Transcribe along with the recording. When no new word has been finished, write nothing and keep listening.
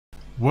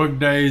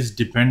Workdays,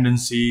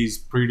 dependencies,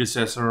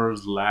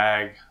 predecessors,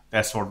 lag,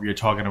 that's what we're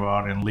talking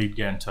about in Lead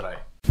Gantt today.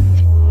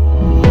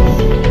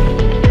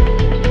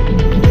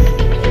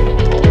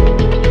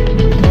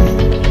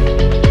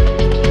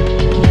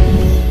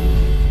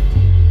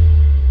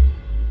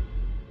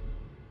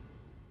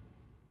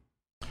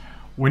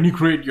 When you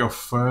create your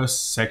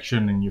first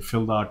section and you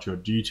filled out your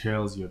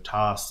details, your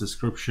task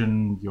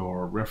description,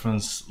 your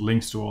reference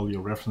links to all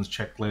your reference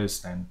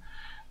checklists and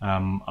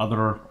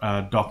other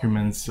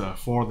documents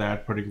for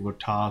that particular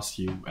task,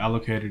 you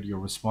allocated your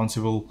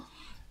responsible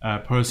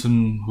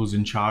person who's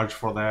in charge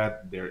for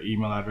that. Their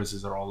email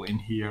addresses are all in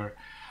here.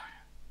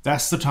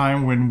 That's the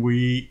time when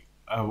we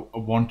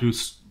want to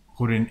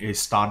put in a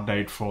start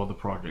date for the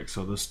project.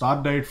 So the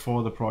start date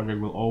for the project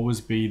will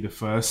always be the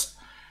first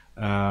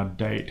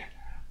date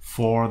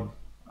for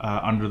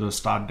under the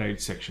start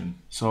date section.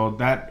 So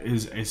that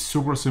is a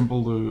super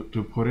simple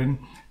to put in.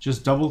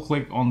 Just double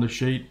click on the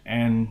sheet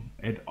and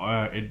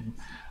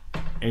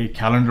a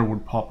calendar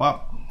would pop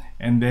up,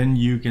 and then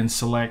you can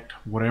select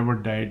whatever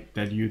date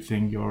that you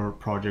think your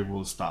project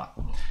will start.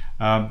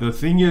 The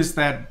thing is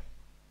that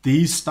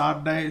these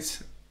start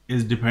dates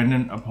is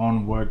dependent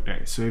upon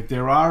Workdays. So if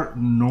there are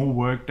no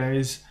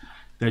Workdays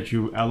that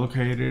you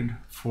allocated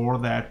for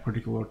that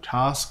particular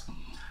task,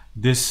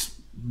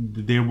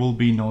 there will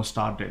be no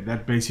start date.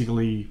 That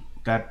basically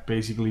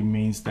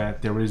means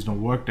that there is no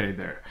Workday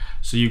there.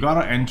 So you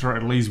got to enter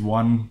at least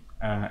one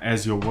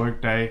as your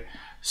Workday,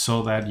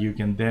 so that you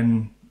can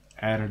then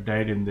add a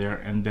date in there,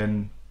 and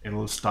then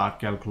it'll start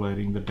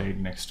calculating the date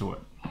next to it.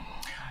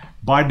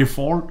 By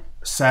default,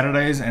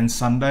 Saturdays and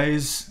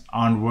Sundays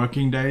aren't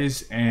working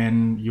days,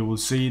 and you will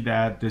see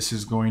that this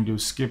is going to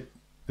skip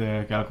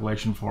the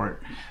calculation for it.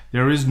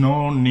 There is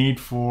no need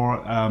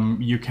for,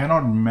 you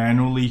cannot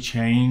manually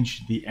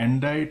change the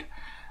end date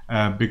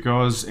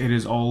because it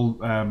is all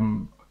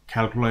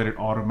calculated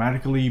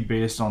automatically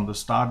based on the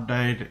start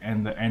date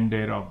and the end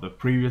date of the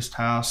previous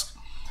task,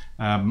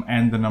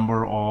 and the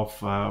number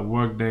of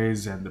work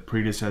days and the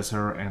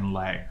predecessor and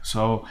lag.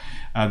 So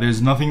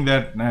there's nothing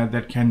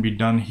that can be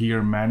done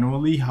here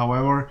manually.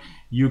 However,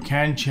 you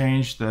can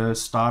change the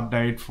start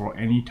date for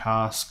any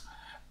task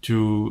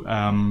to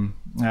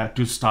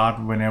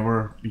start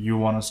whenever you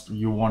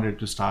want it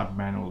to start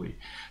manually.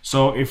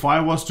 So if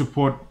I was to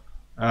put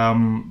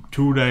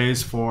 2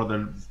 days for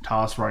the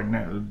task right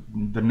now,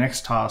 the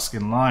next task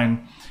in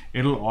line,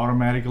 it'll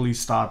automatically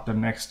start the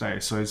next day.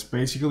 So it's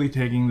basically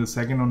taking the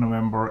 2nd of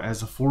November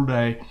as a full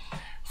day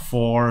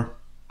for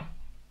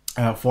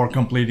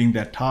completing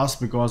that task,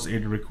 because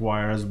it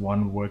requires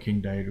 1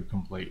 working day to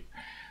complete.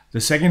 The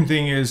second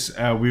thing is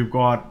we've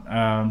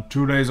got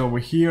 2 days over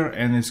here,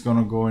 and it's going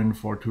to go in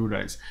for 2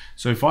 days.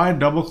 So if I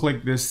double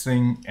click this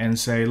thing and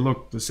say,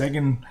 look,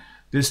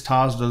 this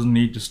task doesn't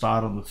need to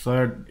start on the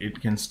 3rd,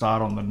 it can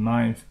start on the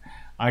 9th.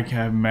 I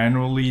can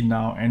manually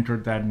now enter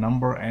that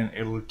number and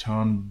it'll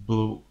turn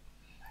blue.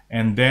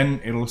 And then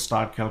it'll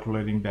start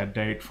calculating that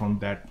date from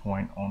that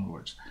point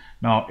onwards.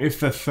 Now, if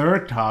the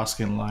 3rd task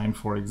in line,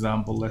 for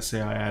example, let's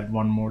say I add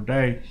 1 more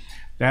day,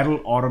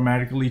 that'll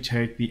automatically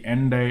take the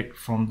end date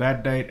from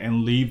that date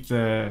and leave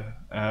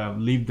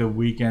the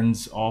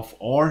weekends off,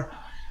 or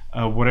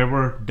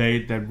whatever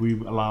date that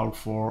we've allowed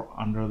for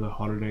under the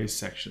holidays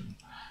section.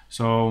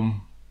 So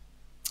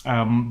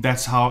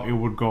that's how it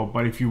would go.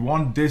 But if you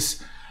want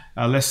this,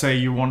 let's say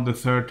you want the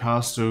 3rd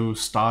task to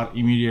start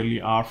immediately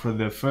after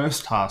the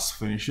 1st task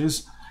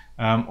finishes,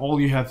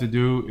 all you have to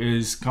do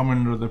is come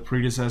under the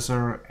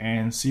predecessor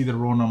and see the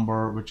row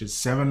number, which is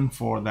 7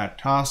 for that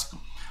task.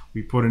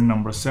 We put in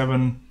number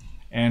 7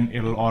 and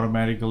it'll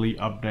automatically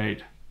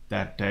update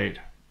that date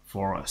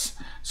for us.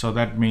 So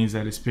that means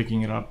that it's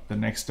picking it up the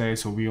next day.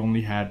 So we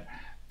only had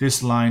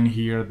this line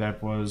here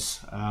that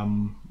was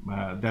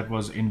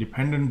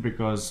independent,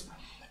 because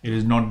it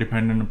is not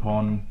dependent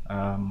upon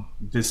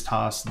this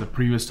task, the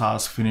previous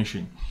task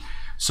finishing.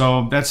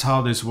 So that's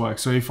how this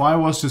works. So if I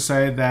was to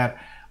say that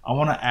I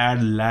want to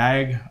add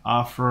lag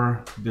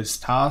after this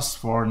task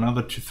for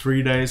another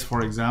 3 days,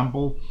 for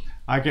example,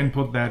 I can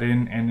put that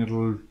in and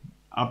it'll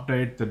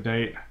update the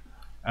date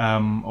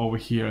over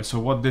here. So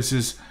what this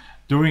is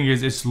doing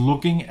is it's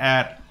looking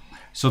at,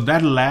 so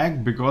that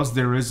lag, because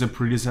there is a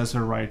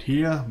predecessor right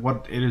here,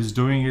 what it is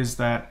doing is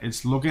that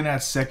it's looking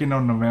at 2nd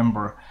of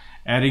November,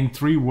 adding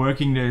 3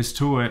 working days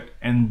to it,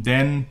 and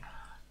then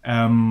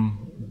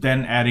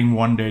adding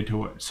 1 day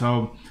to it.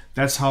 So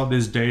that's how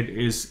this date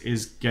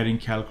is getting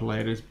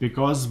calculated.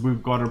 Because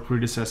we've got a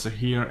predecessor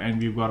here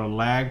and we've got a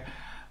lag,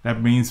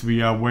 that means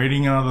we are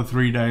waiting another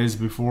 3 days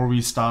before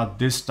we start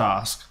this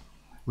task,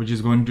 which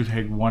is going to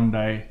take 1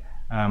 day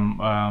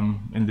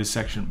in this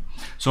section.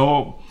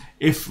 So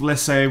if,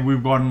 let's say,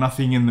 we've got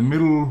nothing in the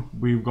middle,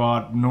 we've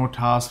got no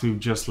task, we've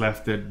just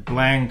left it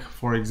blank,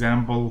 for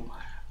example,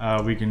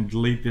 we can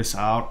delete this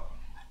out,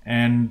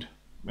 and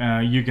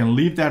you can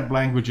leave that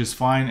blank, which is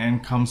fine,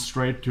 and come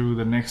straight to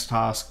the next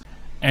task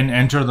and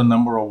enter the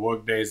number of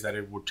work days that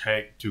it would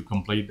take to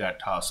complete that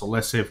task. So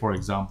let's say, for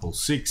example,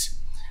 6,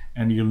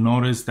 and you'll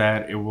notice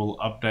that it will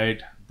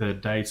update the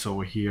dates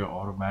over here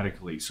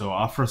automatically. So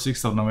after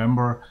 6th of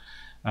November,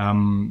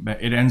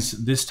 it ends,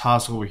 this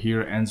task over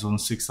here ends on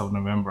 6th of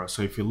November.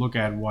 So if you look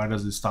at why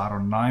does it start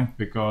on 9th,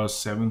 because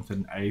 7th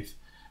and 8th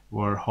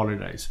were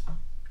holidays.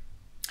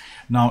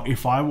 Now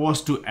if I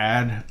was to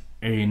add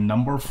a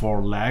number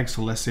for lag,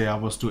 so let's say I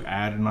was to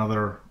add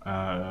another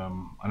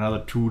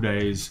 2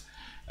 days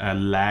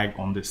lag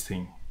on this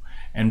thing,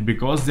 and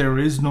because there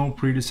is no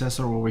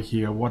predecessor over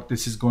here, what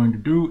this is going to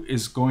do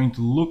is going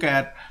to look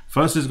at,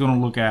 first is going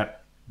to look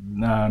at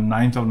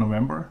 9th of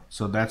November.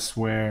 So that's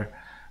where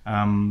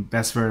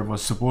it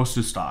was supposed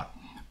to start.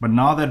 But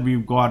now that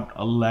we've got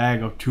a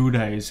lag of 2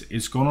 days,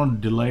 it's going to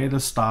delay the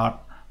start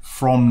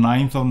from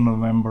 9th of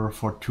November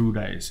for 2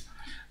 days.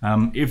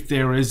 If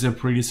there is a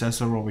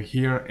predecessor over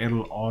here,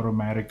 it'll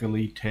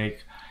automatically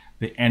take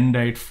the end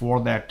date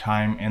for that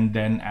time and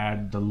then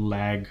add the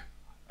lag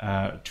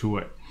to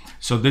it.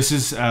 So this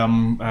is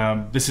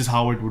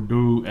how it would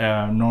do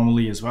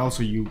normally as well.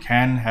 So you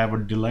can have a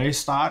delay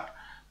start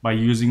by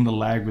using the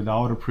lag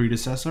without a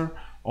predecessor,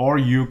 or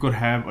you could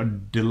have a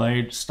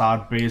delayed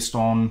start based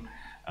on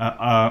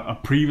a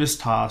previous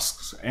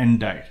task's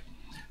end date.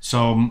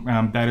 So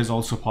that is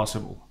also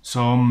possible.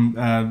 So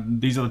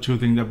these are the two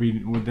things that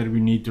we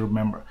need to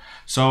remember.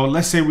 So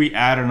let's say we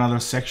add another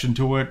section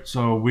to it.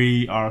 So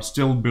we are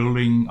still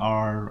building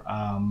our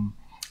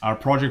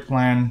project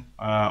plan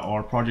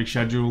or project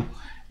schedule,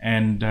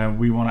 and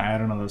we want to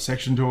add another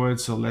section to it.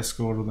 So let's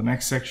go to the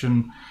next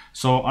section.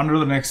 So under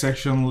the next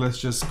section, let's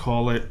just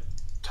call it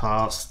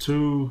task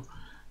 2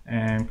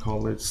 and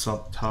call it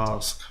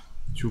subtask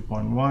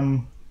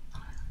 2.1.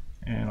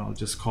 And I'll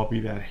just copy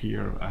that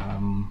here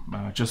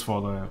just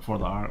for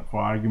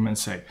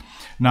argument's sake.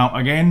 Now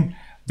again,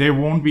 there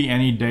won't be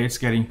any dates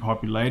getting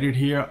populated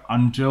here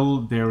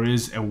until there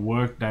is a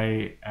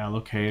workday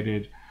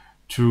allocated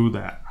to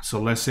that.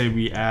 So let's say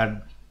we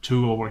add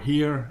 2 over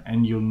here,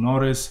 and you'll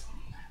notice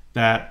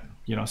that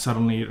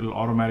suddenly it'll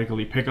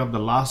automatically pick up the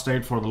last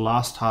date for the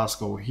last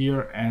task over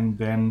here, and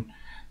then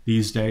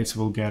these dates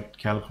will get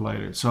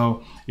calculated.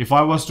 So if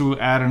I was to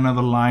add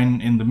another line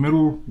in the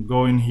middle,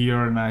 go in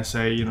here and I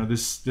say,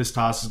 this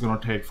task is going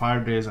to take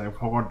 5 days, I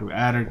forgot to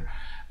add it,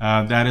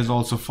 that is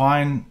also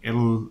fine.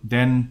 It'll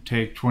then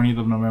take 20th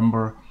of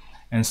November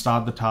and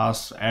start the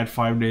task, add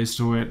 5 days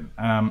to it.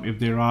 If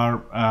there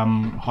are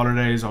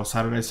holidays or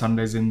Saturdays,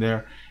 Sundays in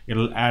there,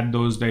 it'll add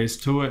those days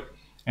to it.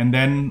 And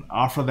then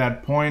after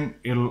that point,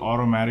 it'll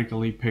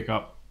automatically pick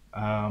up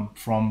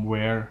from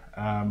where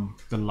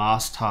the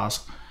last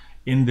task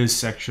in this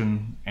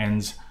section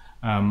ends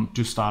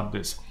to start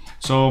this.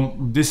 So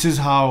this is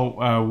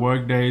how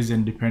Workdays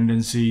and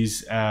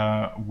dependencies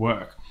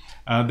work.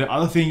 The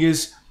other thing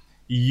is,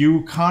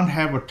 you can't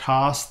have a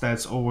task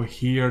that's over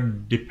here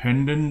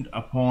dependent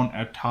upon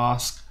a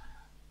task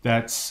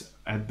that's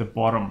at the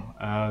bottom.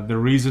 The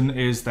reason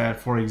is that,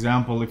 for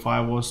example, if I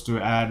was to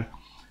add,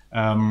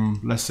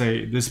 let's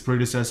say this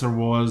predecessor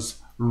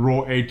was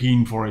row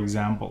 18, for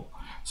example.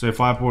 So if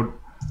I put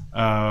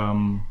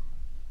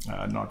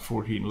not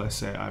 14, let's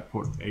say I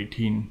put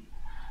 18.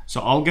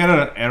 So I'll get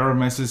an error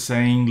message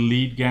saying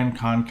Lead Gantt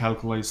can't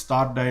calculate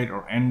start date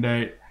or end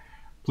date.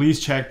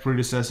 Please check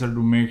predecessor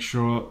to make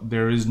sure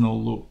there is no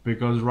loop,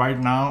 because right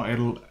now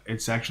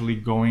it's actually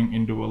going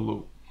into a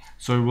loop.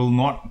 So it will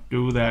not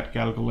do that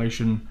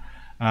calculation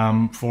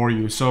for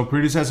you. So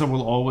predecessor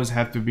will always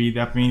have to be,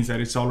 that means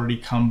that it's already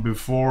come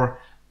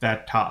before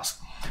that task.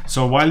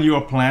 So while you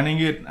are planning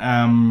it,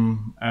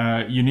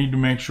 you need to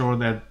make sure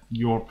that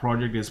your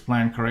project is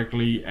planned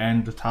correctly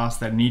and the tasks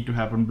that need to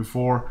happen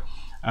before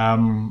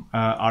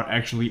are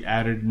actually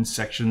added in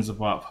sections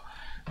above.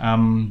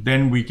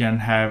 Then we can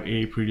have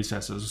a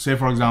predecessor. So say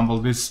for example,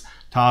 this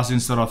task,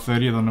 instead of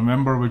 30th of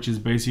November, which is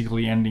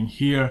basically ending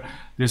here,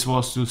 this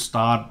was to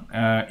start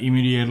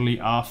immediately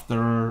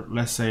after,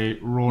 let's say,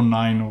 row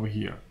 9 over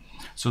here.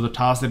 So the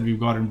task that we've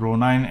got in row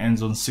 9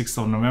 ends on 6th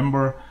of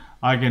November.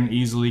 I can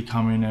easily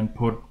come in and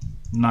put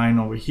 9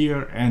 over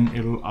here, and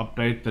it'll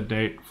update the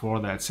date for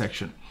that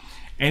section.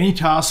 Any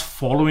task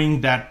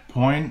following that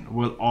point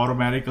will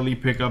automatically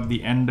pick up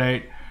the end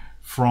date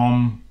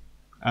from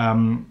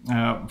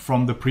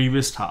the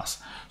previous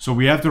task. So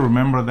we have to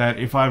remember that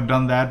if I've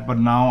done that, but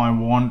now I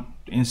want,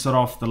 instead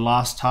of the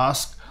last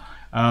task,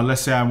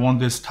 let's say I want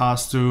this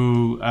task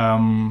to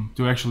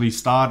actually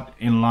start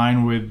in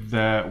line with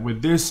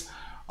this,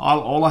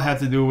 all I have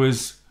to do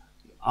is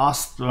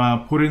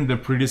put in the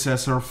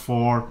predecessor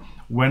for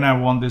when I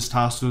want this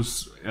task to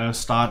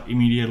start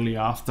immediately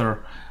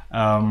after.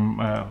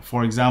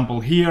 For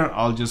example, here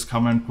I'll just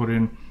come and put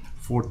in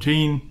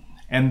 14,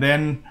 and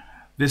then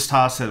this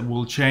task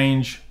will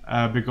change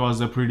because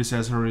the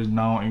predecessor is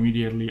now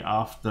immediately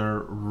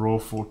after row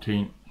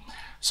 14.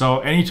 So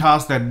any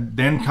task that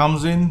then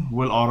comes in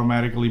will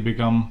automatically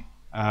become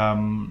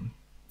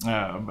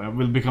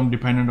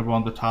dependent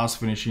upon the task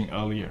finishing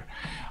earlier.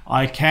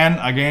 I can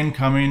again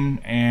come in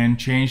and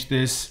change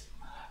this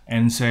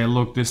and say,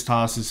 look, this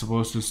task is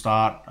supposed to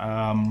start.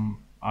 I'm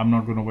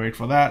not going to wait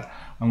for that.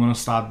 I'm going to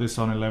start this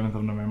on 11th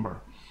of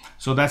November.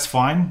 So that's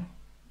fine.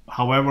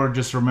 However,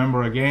 just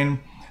remember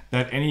again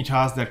that any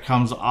task that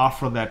comes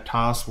after that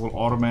task will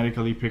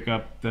automatically pick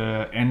up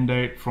the end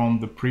date from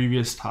the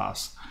previous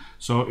task.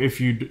 So if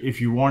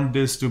you want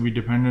this to be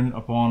dependent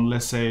upon,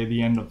 let's say,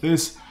 the end of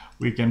this,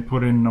 we can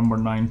put in number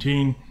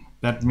 19.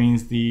 That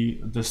means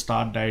the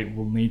start date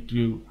will need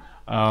to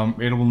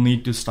it will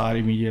need to start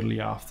immediately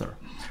after.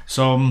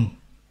 So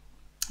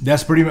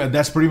that's pretty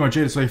much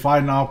it. So if I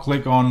now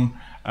click on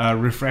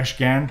refresh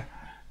Gantt,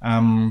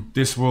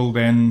 this will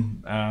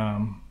then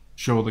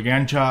show the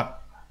Gantt chart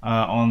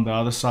on the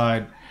other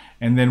side,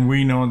 and then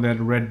we know that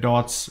red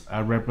dots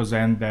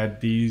represent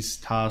that these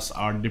tasks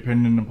are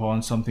dependent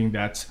upon something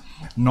that's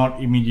not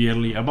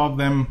immediately above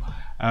them,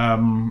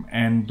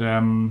 and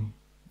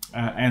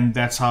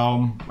that's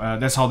how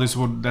this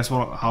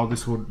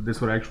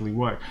would actually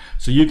work.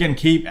 So you can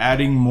keep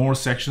adding more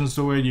sections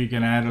to it. You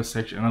can add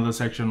another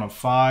section of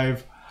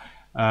 5.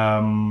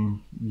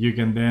 You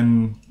can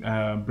then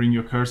bring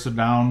your cursor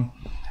down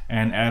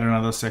and add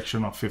another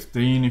section of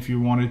 15 if you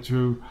wanted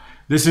to.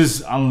 This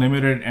is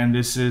unlimited, and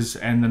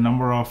the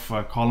number of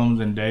columns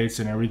and dates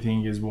and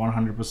everything is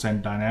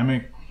 100%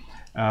 dynamic.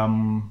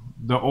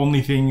 The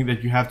only thing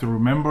that you have to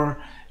remember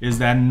is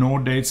that no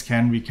dates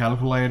can be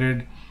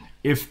calculated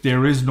if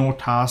there is no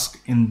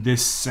task in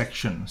this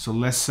section. So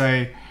let's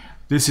say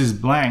this is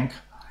blank,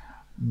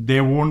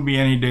 there won't be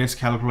any dates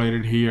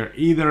calculated here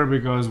either,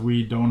 because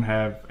we don't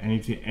have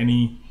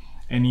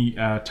any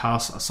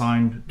task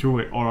assigned to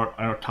it, or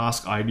a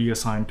task ID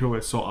assigned to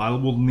it. So I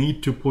will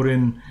need to put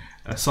in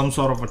some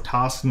sort of a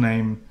task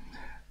name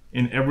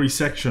in every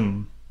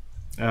section,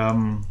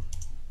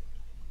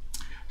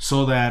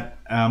 so that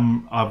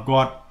I've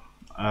got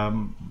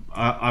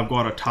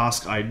a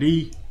task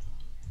ID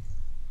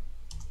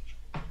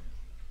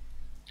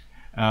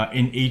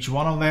in each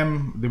one of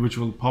them, which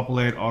will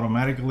populate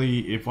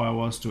automatically. If I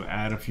was to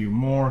add a few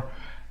more,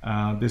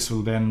 this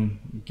will then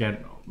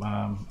get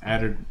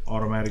added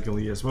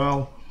automatically as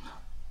well.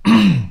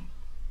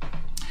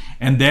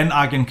 And then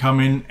I can come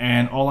in,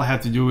 and all I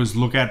have to do is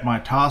look at my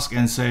task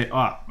and say,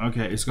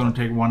 okay, it's going to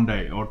take 1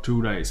 day or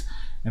 2 days,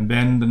 and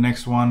then the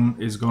next one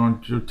is going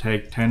to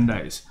take 10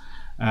 days,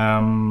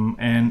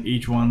 and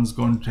each one's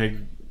going to take,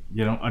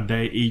 you know, a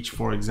day each,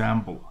 for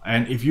example.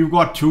 And if you've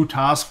got 2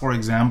 tasks, for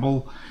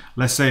example,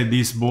 let's say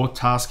these both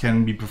tasks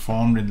can be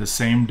performed in the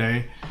same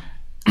day.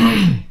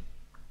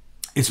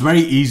 It's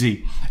very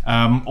easy.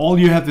 All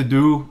you have to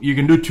do, you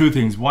can do 2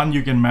 things. One,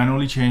 you can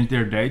manually change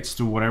their dates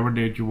to whatever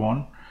date you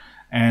want,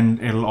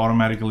 and it'll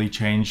automatically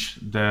change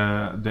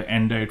the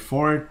end date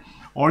for it.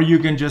 Or you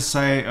can just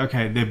say,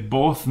 okay, they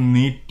both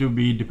need to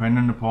be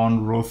dependent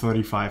upon row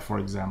 35, for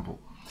example.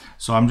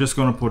 So I'm just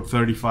going to put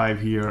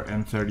 35 here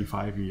and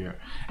 35 here,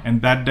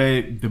 and that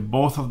day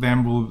both of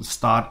them will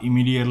start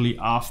immediately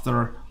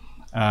after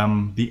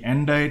the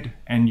end date,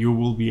 and you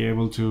will be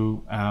able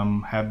to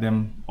have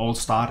them all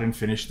start and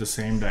finish the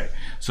same day.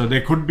 So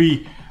you could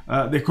be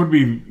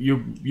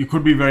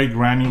very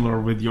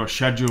granular with your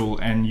schedule,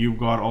 and you've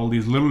got all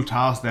these little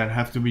tasks that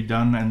have to be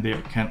done, and they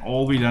can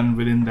all be done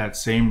within that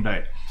same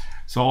day.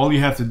 So all you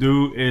have to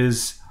do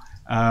is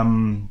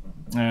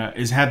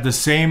have the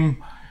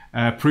same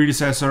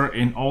predecessor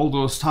in all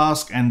those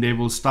tasks, and they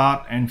will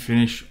start and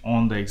finish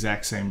on the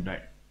exact same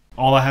day.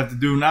 All I have to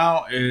do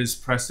now is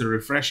press the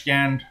refresh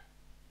Gantt,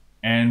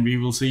 and we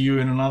will see you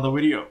in another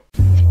video.